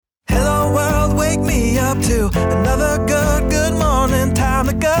up to another good morning. Time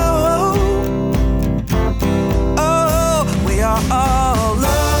to go. Oh, we are all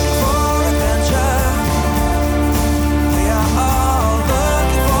looking for adventure. We are all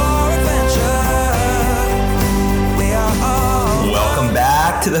looking for adventure. We are all. Welcome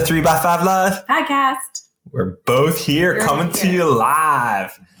back to the 3x5 Live podcast. We're both here coming to you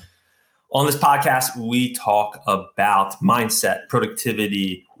live. On this podcast, we talk about mindset,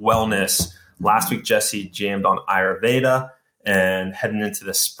 productivity, wellness. Last week, Jesse jammed on Ayurveda and heading into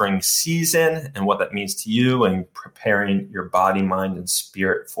the spring season and what that means to you and preparing your body, mind, and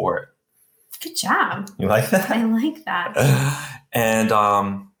spirit for it. Good job. You like that? I like that. And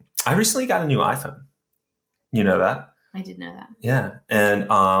I recently got a new iPhone. You know that? I did know that. Yeah. And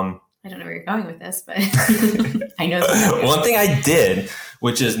I don't know where you're going with this, but I know that. One thing I did,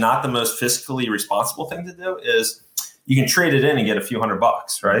 which is not the most fiscally responsible thing to do, is you can trade it in and get a few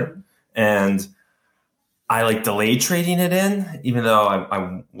 $100, right? And I delayed trading it in, even though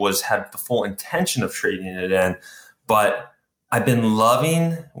I had the full intention of trading it in. But I've been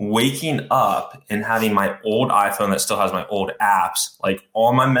loving waking up and having my old iPhone that still has my old apps,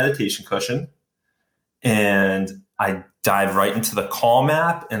 on my meditation cushion. And I dive right into the Calm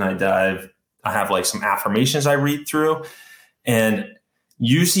app and I have some affirmations I read through, and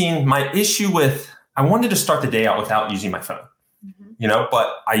using my issue with, I wanted to start the day out without using my phone,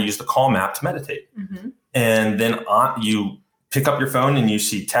 but I use the Calm app to meditate. Mm-hmm. And then you pick up your phone and you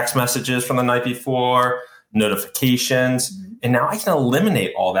see text messages from the night before, notifications. Mm-hmm. And now I can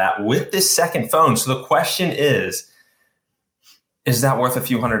eliminate all that with this second phone. So the question is that worth a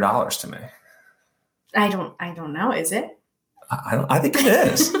few $100s to me? I don't know. Is it? I think it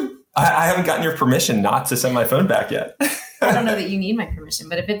is. I haven't gotten your permission not to send my phone back yet. I don't know that you need my permission,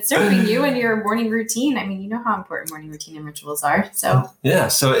 but if it's serving you and your morning routine, you know how important morning routine and rituals are. So yeah,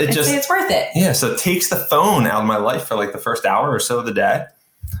 so I'd say it's worth it. Yeah, so it takes the phone out of my life for the first hour or so of the day.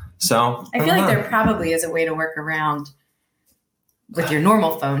 So I feel like there probably is a way to work around with your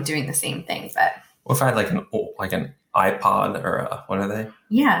normal phone doing the same thing, but what if I had an iPod or what are they?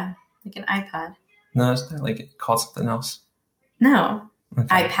 Yeah, like an iPod. No, is there called something else? No.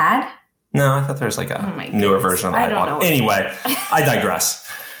 Okay. iPad? No, I thought there was a newer version of the iPod. Anyway, I digress.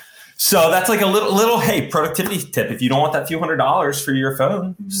 So that's a little, hey, productivity tip. If you don't want that few $100s for your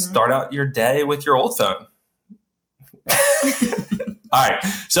phone, start out your day with your old phone. All right.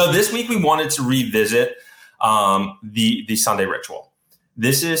 So this week we wanted to revisit the Sunday ritual.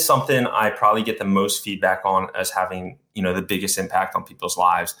 This is something I probably get the most feedback on as having, the biggest impact on people's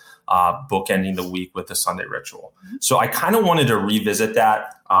lives, bookending the week with the Sunday ritual. So I kind of wanted to revisit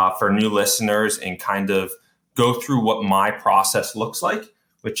that for new listeners and kind of go through what my process looks like,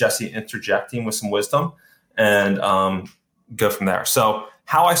 with Jesse interjecting with some wisdom, and go from there. So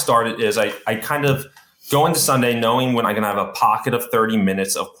how I started is I kind of go into Sunday knowing when I'm going to have a pocket of 30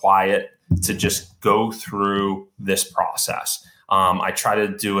 minutes of quiet to just go through this process. I try to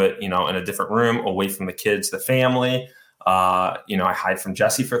do it, in a different room, away from the kids, the family. I hide from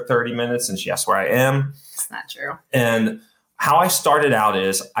Jessie for 30 minutes and she asks where I am. It's not true. And how I started out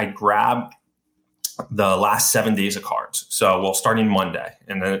is I grabbed the last 7 days of cards. So, starting Monday,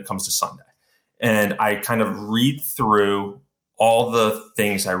 and then it comes to Sunday. And I kind of read through all the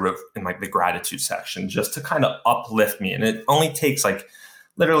things I wrote in the gratitude section just to kind of uplift me. And it only takes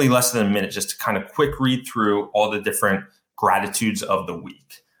literally less than a minute just to kind of quick read through all the different gratitudes of the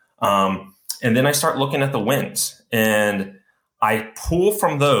week. And then I start looking at the wins, and I pull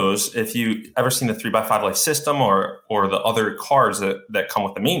from those. If you ever seen the 3x5 Life system or the other cards that come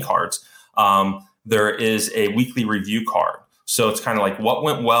with the main cards, there is a weekly review card. So it's kind of what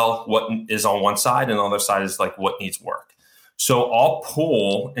went well, what is on one side, and the other side is what needs work. So I'll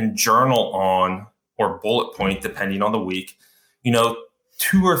pull and journal on, or bullet point, depending on the week, 2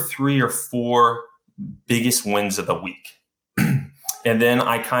 or 3 or 4 biggest wins of the week. And then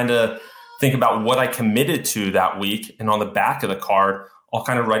I kind of think about what I committed to that week. And on the back of the card, I'll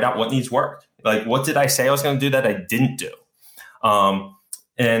kind of write out what needs work. What did I say I was going to do that I didn't do?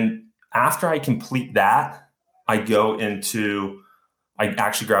 And after I complete that, I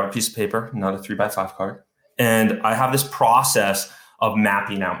actually grab a piece of paper, not a 3x5 card. And I have this process of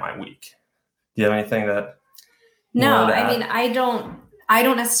mapping out my week. Do you have anything that? No, I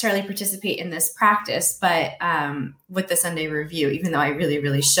don't necessarily participate in this practice, but with the Sunday review, even though I really,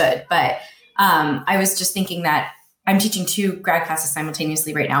 really should. But I was just thinking that I'm teaching 2 grad classes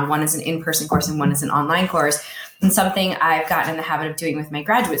simultaneously right now. One is an in-person course and one is an online course. And something I've gotten in the habit of doing with my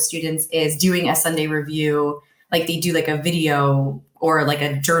graduate students is doing a Sunday review like they do like a video or like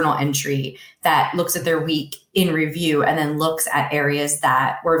a journal entry that looks at their week in review and then looks at areas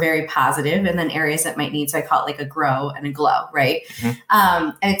that were very positive and then areas that might need, so I call it like a grow and a glow, right?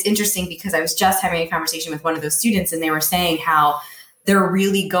 And it's interesting because I was just having a conversation with one of those students and they were saying how they're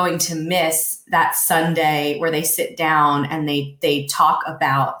really going to miss that Sunday where they sit down and they talk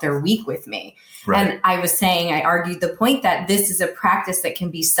about their week with me. Right. And I was saying, I argued the point that this is a practice that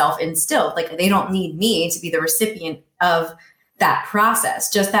can be self-instilled. Like they don't need me to be the recipient of that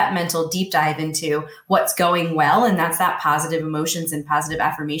process, just that mental deep dive into what's going well. And that's that positive emotions and positive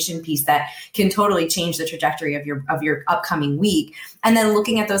affirmation piece that can totally change the trajectory of your upcoming week. And then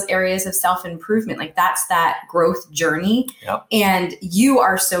looking at those areas of self-improvement, like that's that growth journey. Yep. And you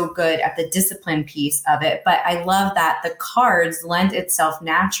are so good at the discipline piece of it. But I love that the cards lend itself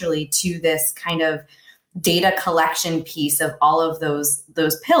naturally to this kind of data collection piece of all of those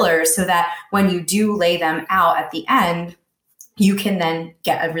pillars, so that when you do lay them out at the end, you can then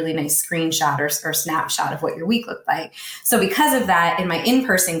get a really nice screenshot or snapshot of what your week looked like. So because of that, in my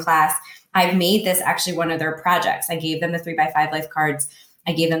in-person class, I've made this actually one of their projects. I gave them the 3x5 life cards.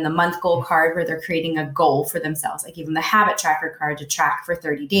 I gave them the month goal card where they're creating a goal for themselves. I gave them the habit tracker card to track for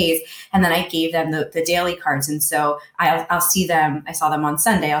 30 days. And then I gave them the daily cards. And so I'll see them. I saw them on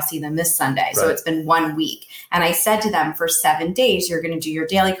Sunday. I'll see them this Sunday. Right. So it's been 1 week. And I said to them, for 7 days, you're going to do your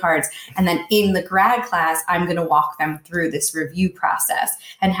daily cards. And then in the grad class, I'm going to walk them through this review process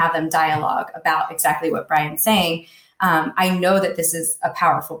and have them dialogue about exactly what Brian's saying. I know that this is a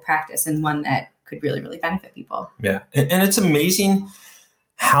powerful practice and one that could really, really benefit people. Yeah. And it's amazing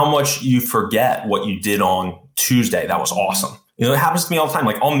how much you forget what you did on Tuesday. That was awesome. You know, it happens to me all the time.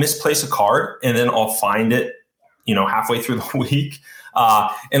 Like I'll misplace a card and then I'll find it, you know, halfway through the week.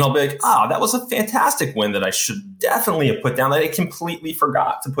 And I'll be like, that was a fantastic win that I should definitely have put down that I completely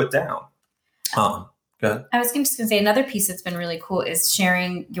forgot to put down. Go ahead. I was just going to say another piece that's been really cool is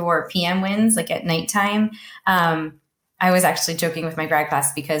sharing your PM wins, like at nighttime. I was actually joking with my grad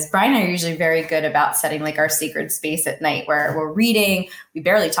class because Brian and I are usually very good about setting like our sacred space at night where we're reading. We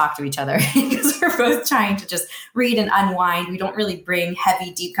barely talk to each other because we're both trying to just read and unwind. We don't really bring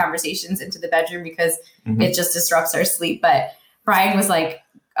heavy, deep conversations into the bedroom because it just disrupts our sleep. But Brian was like,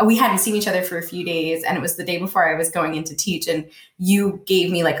 we hadn't seen each other for a few days and it was the day before I was going in to teach. And you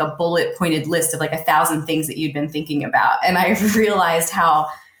gave me like a bullet pointed list of like 1,000 things that you'd been thinking about. And I realized how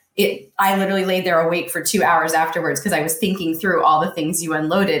I literally laid there awake for 2 hours afterwards because I was thinking through all the things you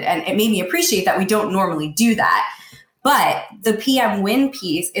unloaded. And it made me appreciate that we don't normally do that. But the PM win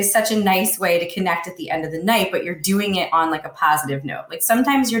piece is such a nice way to connect at the end of the night, but you're doing it on like a positive note. Like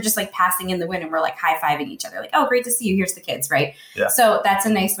sometimes you're just like passing in the win and we're like high-fiving each other. Like, oh, great to see you. Here's the kids, right? Yeah. So that's a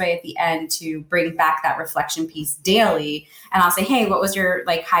nice way at the end to bring back that reflection piece daily. And I'll say, hey, what was your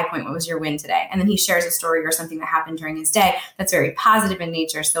like high point? What was your win today? And then he shares a story or something that happened during his day that's very positive in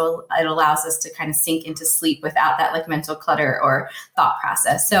nature. So it allows us to kind of sink into sleep without that like mental clutter or thought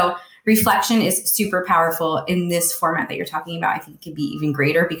process. So reflection is super powerful in this format that you're talking about. I think it can be even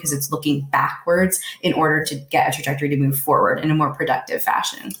greater because it's looking backwards in order to get a trajectory to move forward in a more productive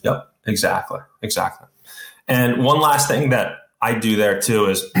fashion. Yep, exactly. And one last thing that I do there too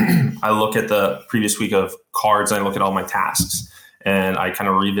is I look at the previous week of cards and I look at all my tasks and I kind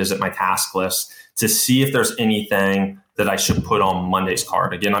of revisit my task list to see if there's anything that I should put on Monday's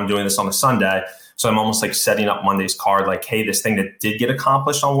card. Again, I'm doing this on a Sunday. So I'm almost like setting up Monday's card like, hey, this thing that did get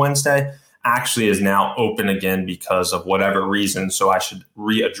accomplished on Wednesday actually is now open again because of whatever reason. So I should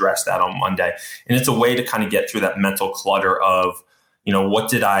readdress that on Monday. And it's a way to kind of get through that mental clutter of, you know,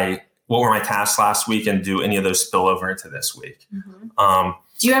 what were my tasks last week and do any of those spill over into this week?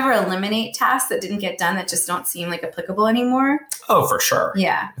 Do you ever eliminate tasks that didn't get done that just don't seem like applicable anymore? Oh, for sure.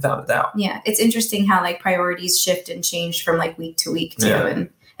 Yeah. Without a doubt. Yeah. It's interesting how like priorities shift and change from like week to week too. Yeah.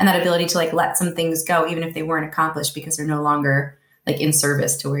 And that ability to like let some things go, even if they weren't accomplished because they're no longer like in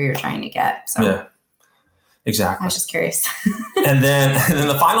service to where you're trying to get. So yeah, exactly. I was just curious. and then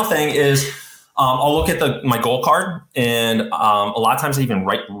the final thing is I'll look at my goal card and a lot of times I even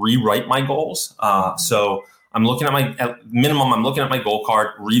rewrite my goals. So I'm looking at minimum, I'm looking at my goal card,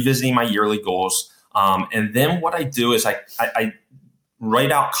 revisiting my yearly goals. And then what I do is I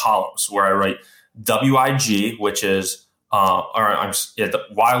write out columns where I write WIG, which is the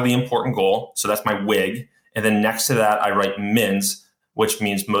wildly important goal. So that's my WIG. And then next to that, I write MINS, which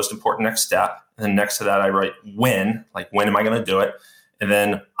means most important next step. And then next to that, I write when, like when am I going to do it? And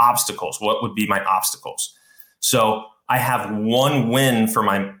then obstacles. What would be my obstacles? So I have one win for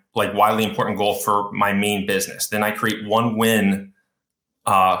my like wildly important goal for my main business. Then I create one win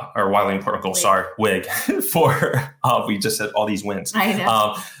or wildly important goal, WIG for, we just said all these wins. I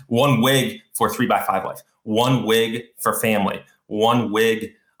know. One WIG for 3x5 Life, 1 wig for family, 1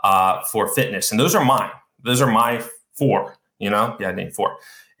 wig for fitness. And those are mine. Those are my 4, I named 4.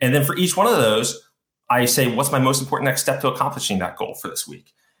 And then for each one of those, I say, what's my most important next step to accomplishing that goal for this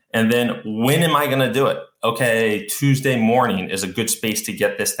week? And then when am I going to do it? Okay, Tuesday morning is a good space to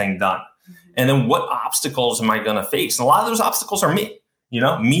get this thing done. And then what obstacles am I going to face? And a lot of those obstacles are me,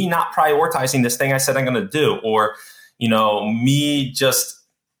 me not prioritizing this thing I said I'm going to do, or, me just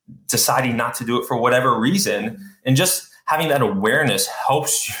deciding not to do it for whatever reason. And just having that awareness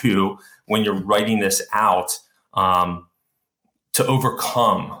helps you when you're writing this out to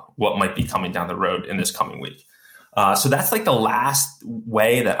overcome what might be coming down the road in this coming week. So that's like the last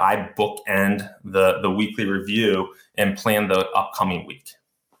way that I bookend the weekly review and plan the upcoming week.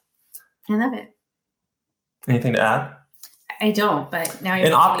 I love it. Anything to add? I don't, but now you're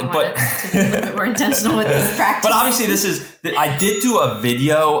to be a little bit more intentional with this practice. But obviously I did do a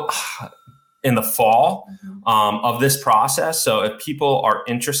video in the fall of this process. So if people are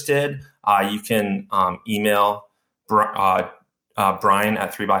interested, you can email Brian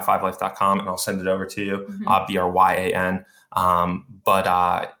at 3by5life.com and I'll send it over to you, BRYAN.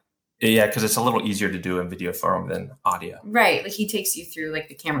 Because it's a little easier to do in video form than audio. Right. Like he takes you through like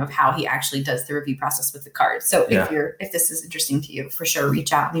the camera of how he actually does the review process with the cards. So if this is interesting to you, for sure,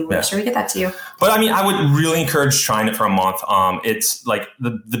 reach out and we'll make sure we get that to you. But I would really encourage trying it for a month. It's like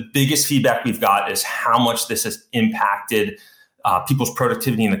the biggest feedback we've got is how much this has impacted people's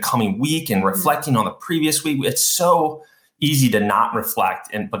productivity in the coming week and reflecting on the previous week. It's so easy to not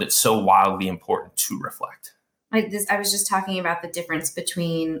reflect, but it's so wildly important to reflect. I was just talking about the difference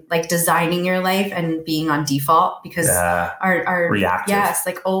between like designing your life and being on default, because our reactive. Yes,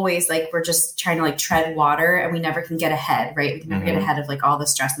 like always, like we're just trying to like tread water and we never can get ahead, right? We can never get ahead of like all the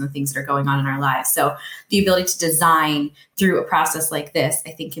stress and the things that are going on in our lives. So the ability to design through a process like this,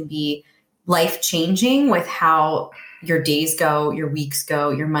 I think can be life changing with how your days go, your weeks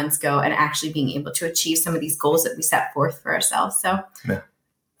go, your months go, and actually being able to achieve some of these goals that we set forth for ourselves. So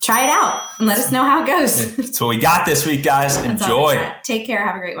try it out and let us know how it goes. So we got this week, guys. Enjoy. Take care.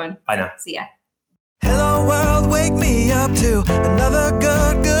 Have a great one. Bye now. See ya. Hello world, wake me up to another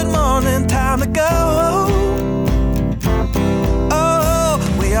good morning.